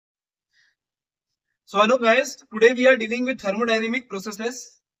So hello guys, today we are dealing with thermodynamic processes.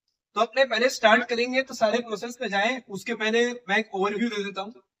 तो अपने पहले start करेंगे तो सारे प्रोसेस पे जाएं, उसके पहले मैं एक ओवरव्यू दे देता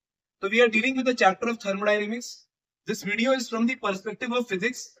हूं. तो we are dealing with the chapter of thermodynamics. This video is from the perspective of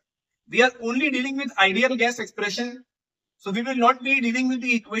physics. We are only dealing with ideal gas expression. So we will not be dealing with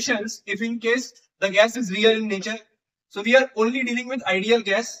the equations if in case the gas is real in nature. So we are only dealing with ideal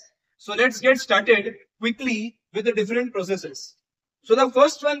gas. So let's get started quickly with the different processes. So the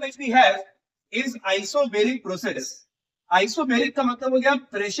first one which we have is isobaric process. Isobaric का मतलब हो गया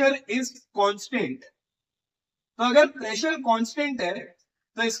pressure is constant. तो अगर pressure constant है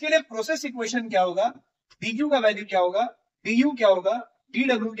तो इसके लिए प्रोसेस इक्वेशन क्या होगा, dq का वैल्यू क्या होगा, du क्या होगा,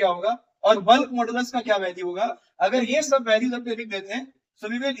 dw क्या होगा और बल्क मॉडुलस का क्या वैल्यू होगा. अगर ये सब वैल्यूज हम लिख देते हैं so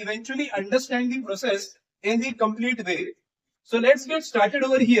we will eventually understand the process in the complete way. So let's get started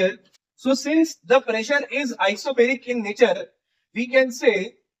over here. So since the pressure is isobaric in nature, we can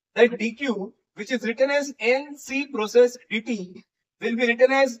say that dq, which is written as nc process dt, will be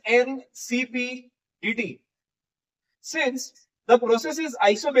written as ncp dt. Since the process is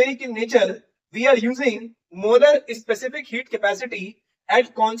isobaric in nature, we are using molar specific heat capacity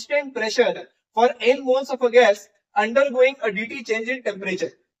at constant pressure for n moles of a gas undergoing a dt change in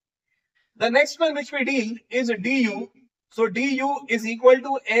temperature. The next one which we deal is du. So du is equal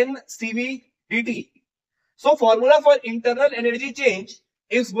to ncv dt. So formula for internal energy change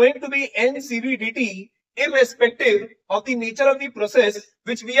is going to be ncv dt irrespective of the nature of the process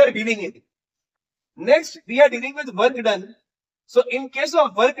which we are dealing in. Next, we are dealing with work done. So in case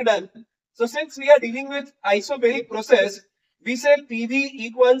of work done, so since we are dealing with isobaric process, we say PV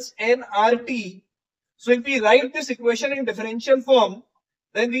equals nRT. So if we write this equation in differential form,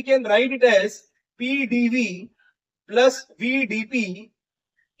 then we can write it as PdV plus VdP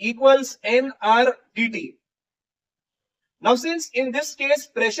equals nRdt. Now since in this case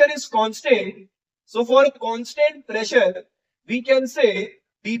pressure is constant, so for constant pressure, we can say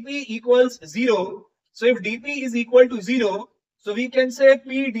dP equals 0. So if dP is equal to 0, so we can say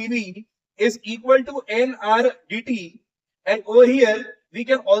PdV is equal to nR dt. And over here, we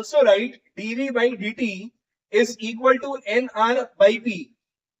can also write dV by dt is equal to nR by P.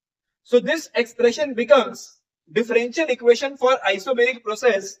 So this expression becomes differential equation for isobaric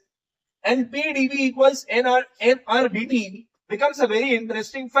process, and PdV equals nR dt becomes a very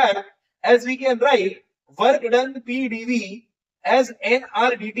interesting fact, as we can write work done PdV as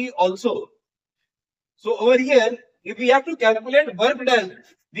nR dt also. So over here, if we have to calculate work done,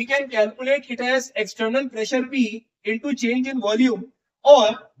 we can calculate it as external pressure P into change in volume, or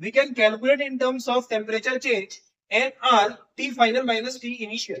we can calculate in terms of temperature change nR T final minus T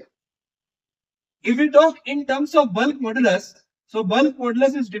initial. If we talk in terms of bulk modulus, so bulk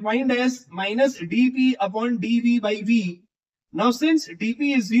modulus is defined as minus dP upon dV by V. Now since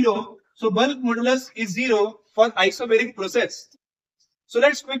dP is 0, so bulk modulus is 0 for isobaric process. So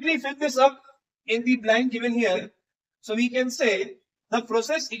let's quickly fill this up in the blank given here. So we can say the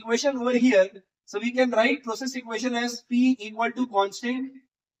process equation over here. So we can write process equation as P equal to constant.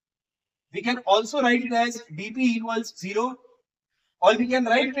 We can also write it as dP equals 0, or we can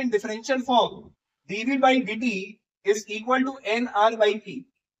write it in differential form. dV by dt is equal to nR by P.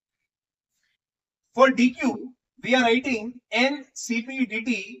 For dq, we are writing ncp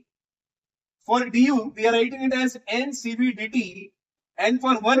dt. For du, we are writing it as ncv dt. And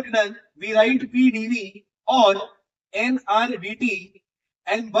for work done, we write PdV or nR dt,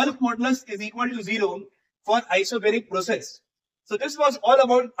 and bulk modulus is equal to 0 for isobaric process. So this was all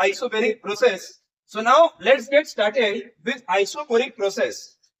about isobaric process. So now let's get started with isochoric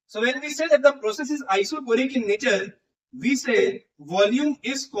process. So when we say that the process is isochoric in nature, we say volume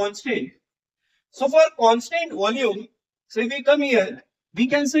is constant. So for constant volume, so if we come here, we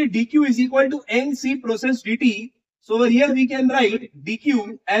can say dq is equal to nc process dt. So over here we can write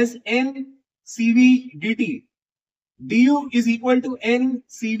dq as ncv dt. du is equal to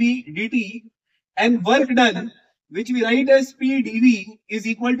ncv dt, and work done, which we write as pdv, is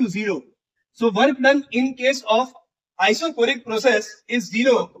equal to 0. So work done in case of isochoric process is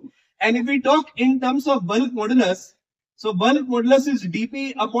 0. And if we talk in terms of bulk modulus, so bulk modulus is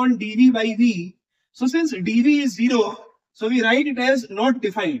dP upon dV by V. So since dV is 0, so we write it as not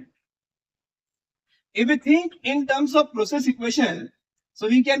defined. If we think in terms of process equation, so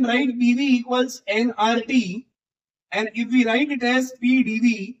we can write PV equals nRT, and if we write it as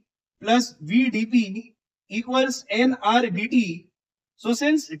PdV plus VdP equals nR dt, so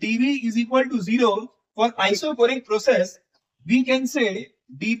since dV is equal to 0 for isochoric process, we can say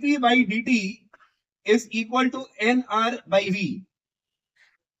dP by dt is equal to nR by V.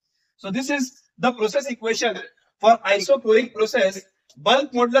 So this is the process equation for isochoric process.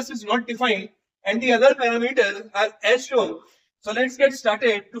 Bulk modulus is not defined, and the other parameters are as shown. So let's get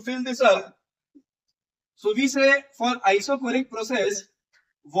started to fill this up. So we say for isochoric process,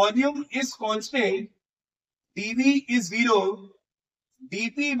 volume is constant, dV is 0,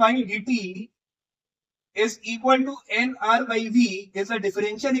 dP by dt is equal to nR by V is a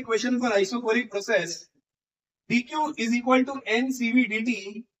differential equation for isochoric process. dQ is equal to nCV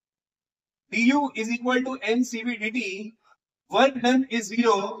dt, du is equal to nCV dt, work done is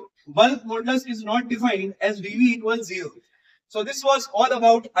 0, bulk modulus is not defined as dV equals 0. So this was all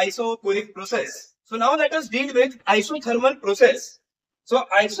about isochoric process. So now let us deal with isothermal process. So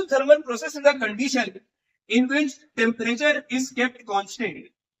isothermal process is a condition in which temperature is kept constant.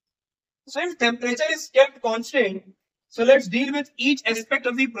 So if temperature is kept constant, so let's deal with each aspect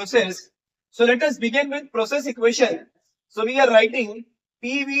of the process. So let us begin with process equation. So we are writing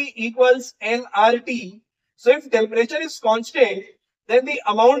PV equals nRT. So if temperature is constant, then the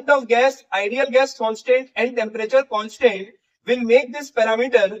amount of gas, ideal gas constant and temperature constant will make this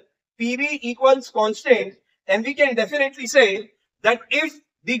parameter PV equals constant, and we can definitely say that if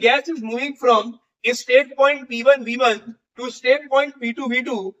the gas is moving from a state point P1 V1 to state point P2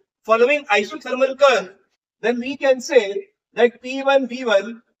 V2 following isothermal curve, then we can say that P1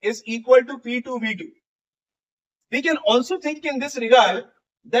 V1 is equal to P2 V2. We can also think in this regard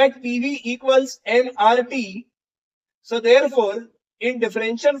that PV equals nRT. So therefore, in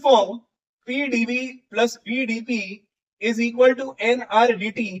differential form, PdV plus VdP is equal to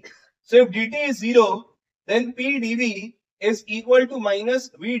nRdt. So if dt is 0, then PdV is equal to minus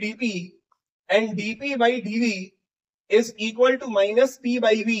VdP, and dP by dV is equal to minus P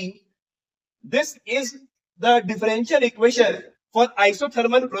by V. This is the differential equation for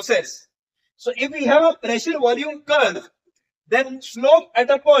isothermal process. So if we have a pressure volume curve, then slope at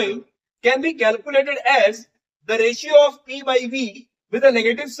a point can be calculated as the ratio of P by V with a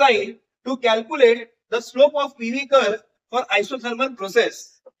negative sign to calculate the slope of PV curve for isothermal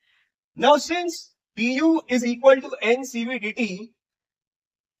process. Now since du is equal to nCV dt,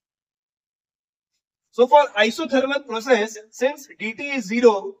 so for isothermal process, since dt is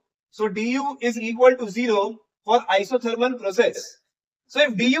 0, so du is equal to 0 for isothermal process. So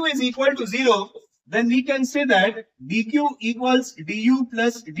if du is equal to 0, then we can say that dq equals du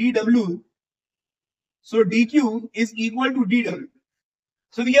plus dw. So dq is equal to dw.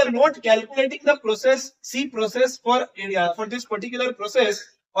 So we are not calculating the process C process for this particular process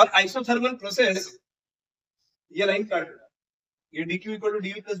or isothermal process. ये line काट ये dq equal to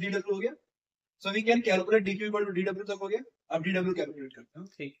du plus dw हो गया. So we can calculate dq equal to dw तक हो गया. अब dw calculate करते हैं.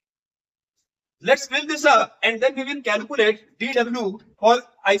 ठीक. Let's fill this up and then we will calculate dw for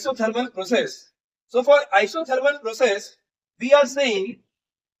isothermal process. So for isothermal process, we are saying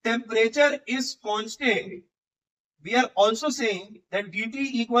temperature is constant. We are also saying that dt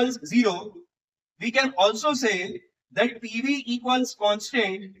equals 0. We can also say that PV equals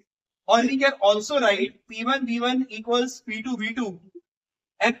constant, or we can also write P1 V1 equals P2 V2.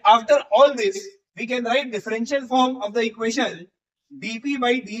 And after all this, we can write differential form of the equation dP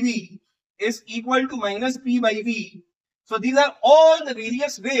by dV is equal to minus P by V. So these are all the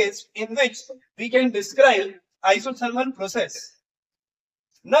various ways in which we can describe isothermal process.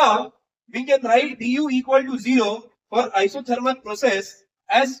 Now, we can write du equal to 0 for isothermal process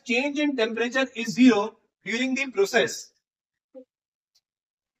as change in temperature is 0 during the process.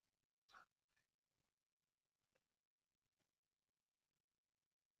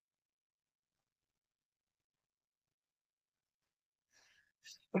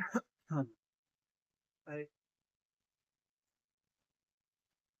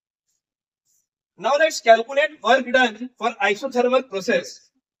 Now let's calculate work done for isothermal process.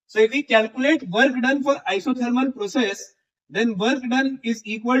 So if we calculate work done for isothermal process, then work done is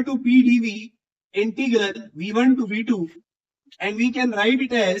equal to PdV integral V1 to V2, and we can write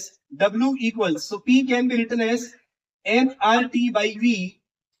it as W equals. So P can be written as nRT by V.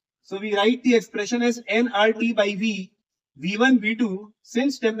 So we write the expression as nRT by V, V1, V2.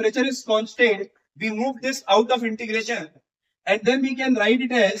 Since temperature is constant, we move this out of integration, and then we can write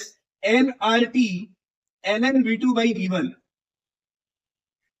it as nRT ln V2 by V1.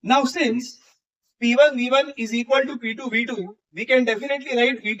 Now since P1 V1 is equal to P2 V2, we can definitely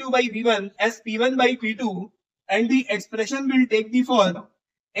write V2 by V1 as P1 by P2, and the expression will take the form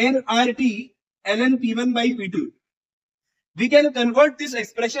nRT ln P1 by P2. We can convert this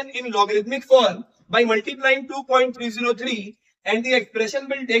expression in logarithmic form by multiplying 2.303, and the expression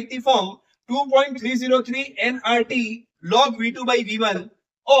will take the form 2.303 nRT log V2 by V1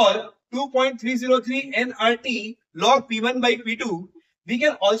 or 2.303 nRT log P1 by P2. We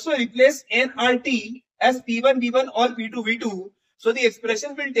can also replace nRT as P1 V1 or P2 V2. So the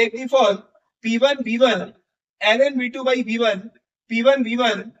expression will take the form P1 V1 ln V2 by V1, P1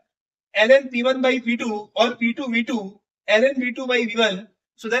 V1 ln P1 by V2 or P2 V2 ln V2 by V1.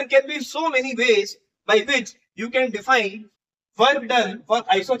 So there can be so many ways by which you can define work done for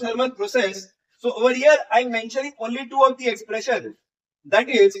isothermal process. So over here I am mentioning only two of the expressions, that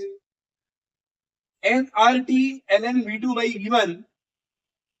is nRT ln V2 by V1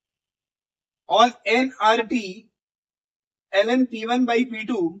 or nRT ln P1 by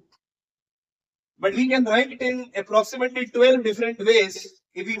P2, but we can write it in approximately 12 different ways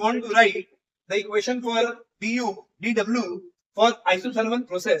if we want to write the equation for du dw for isothermal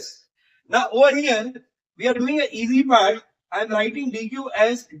process. Now over here we are doing an easy part. I am writing dq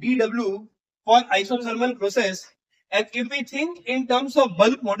as dw for isothermal process, and if we think in terms of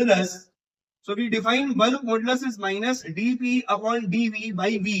bulk modulus, so we define bulk modulus is minus dp upon dv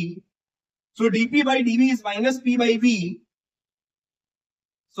by v. So dp by dv is minus p by v.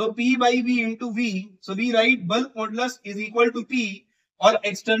 So P by V into V. So we write bulk modulus is equal to P or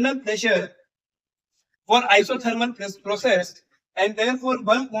external pressure for isothermal process, and therefore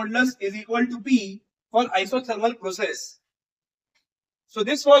bulk modulus is equal to P for isothermal process. So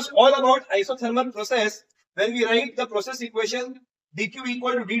this was all about isothermal process. When we write the process equation, dq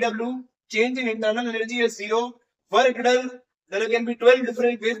equal to dw, change in internal energy is 0, work done, there can be 12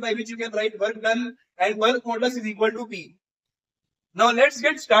 different ways by which you can write work done, and bulk modulus is equal to P. Now let's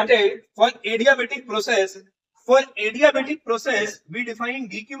get started for adiabatic process. For adiabatic process, we define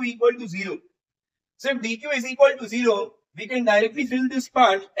dq equal to 0. So if dq is equal to 0, we can directly fill this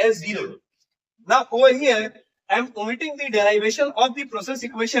part as 0. Now over here, I am omitting the derivation of the process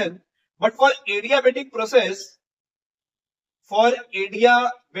equation, but for adiabatic process,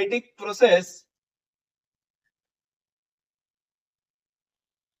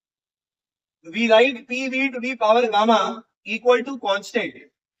 we write PV to the power gamma equal to constant.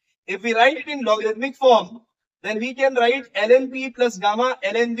 If we write it in logarithmic form, then we can write ln P plus gamma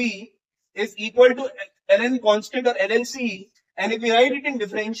ln V is equal to ln constant or ln C. And if we write it in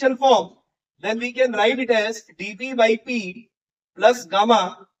differential form, then we can write it as dP by P plus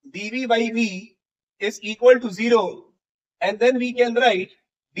gamma dV by V is equal to 0. And then we can write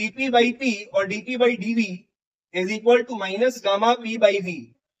dP by P or dP by dV is equal to minus gamma P by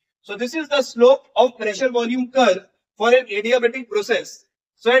V. So this is the slope of pressure volume curve for an adiabatic process.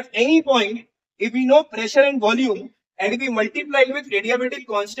 So at any point, if we know pressure and volume, and if we multiply with adiabatic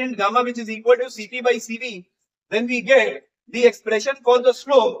constant gamma, which is equal to Cp by Cv, then we get the expression for the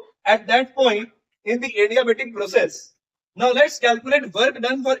slope at that point in the adiabatic process. Now let's calculate work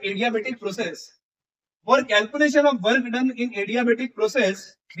done for adiabatic process. For calculation of work done in adiabatic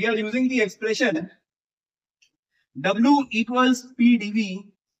process, we are using the expression W equals P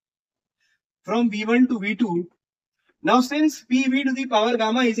dV from V1 to V2. Now since PV to the power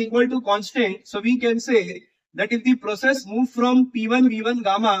gamma is equal to constant, so we can say that if the process moves from P1 V1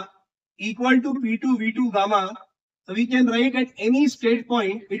 gamma equal to P2 V2 gamma, so we can write at any state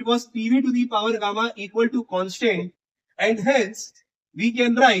point it was PV to the power gamma equal to constant, and hence we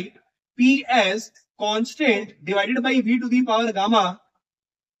can write P as constant divided by V to the power gamma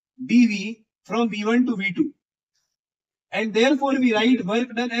dV from V1 to V2. And therefore we write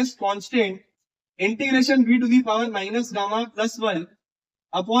work done as constant integration V to the power minus gamma plus 1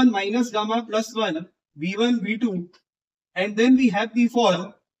 upon minus gamma plus 1 V1 V2, and then we have the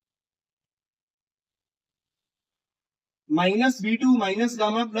form minus V2 minus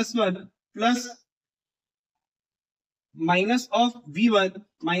gamma plus 1 plus minus of V1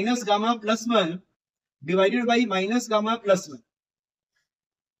 minus gamma plus 1 divided by minus gamma plus 1.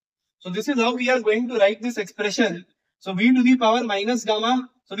 So this is how we are going to write this expression. So V to the power minus gamma,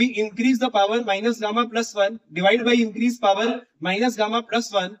 so we increase the power minus gamma plus 1 divided by increased power minus gamma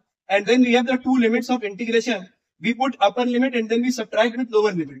plus 1, and then we have the two limits of integration. We put upper limit and then we subtract with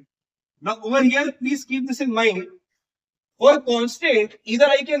lower limit. Now over here, please keep this in mind. For constant, either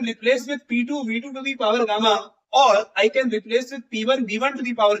I can replace with P2 V2 to the power gamma, or I can replace with P1 V1 to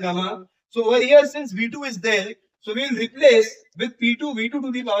the power gamma. So over here, since V2 is there, so we will replace with P2 V2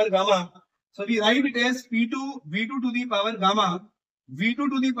 to the power gamma. So we write it as P2 V2 to the power gamma, V2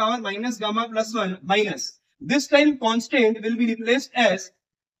 to the power minus gamma plus 1 minus. This time constant will be replaced as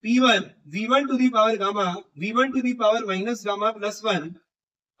P1 V1 to the power gamma, V1 to the power minus gamma plus 1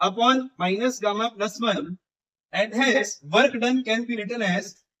 upon minus gamma plus 1, and hence work done can be written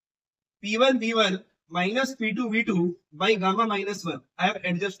as P1 V1 minus P2 V2 by gamma minus 1. I have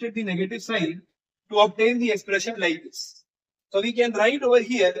adjusted the negative sign to obtain the expression like this. So we can write over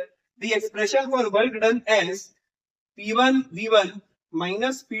here the expression for work done as P1 V1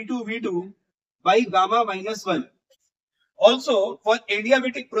 minus P2 V2 by gamma minus 1. Also, for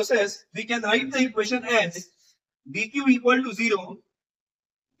adiabatic process, we can write the equation as dq equal to 0,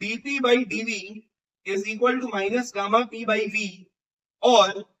 dp by dv is equal to minus gamma p by v, or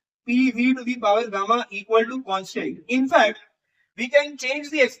pv to the power gamma equal to constant. In fact, we can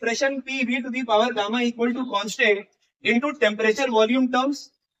change the expression pv to the power gamma equal to constant into temperature volume terms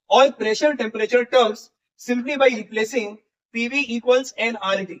or pressure temperature terms simply by replacing pv equals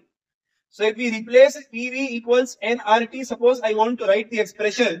nRT. So if we replace pv equals nRT, suppose I want to write the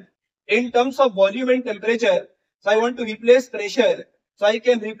expression in terms of volume and temperature. So I want to replace pressure. So I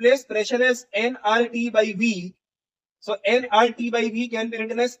can replace pressure as nRT by V. So nRT by V can be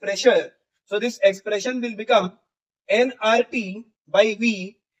written as pressure. So this expression will become nRT by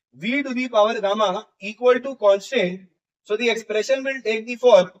V, V to the power gamma equal to constant. So the expression will take the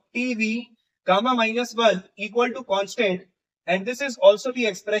form TV gamma minus 1 equal to constant, and this is also the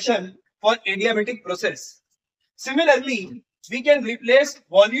expression for adiabatic process. Similarly, we can replace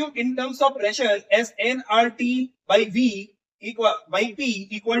volume in terms of pressure as nRT by V by P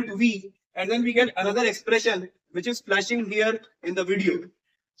equal to V, and then we get another expression which is flashing here in the video.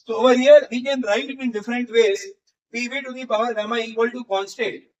 So over here we can write it in different ways. PV to the power gamma equal to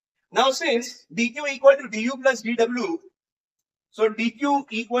constant. Now since dq equal to du plus dw, so dq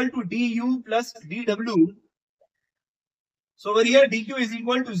equal to du plus dw. So over here dq is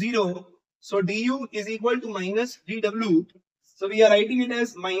equal to 0. So du is equal to minus dw. So we are writing it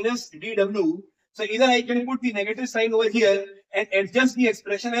as minus dw. So either I can put the negative sign over here and adjust the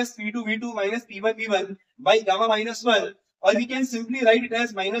expression as P2 V2 minus P1 V1 by gamma minus 1, or we can simply write it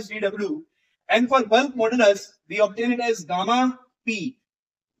as minus dw. And for bulk modulus, we obtain it as gamma P.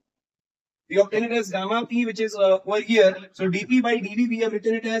 We obtain it as gamma P, which is over here. So dP by dV, we have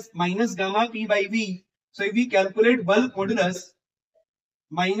written it as minus gamma P by V. So if we calculate bulk modulus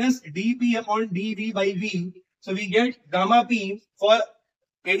minus dP upon dV by V, so we get gamma P for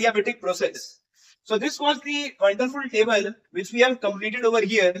adiabatic process. So this was the wonderful table which we have completed over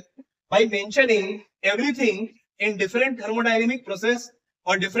here by mentioning everything in different thermodynamic process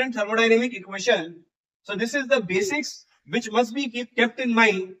or different thermodynamic equation. So this is the basics which must be kept in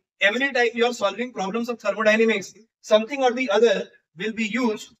mind every time you are solving problems of thermodynamics. Something or the other will be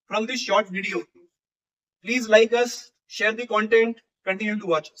used from this short video. Please like us, share the content, continue to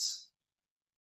watch us.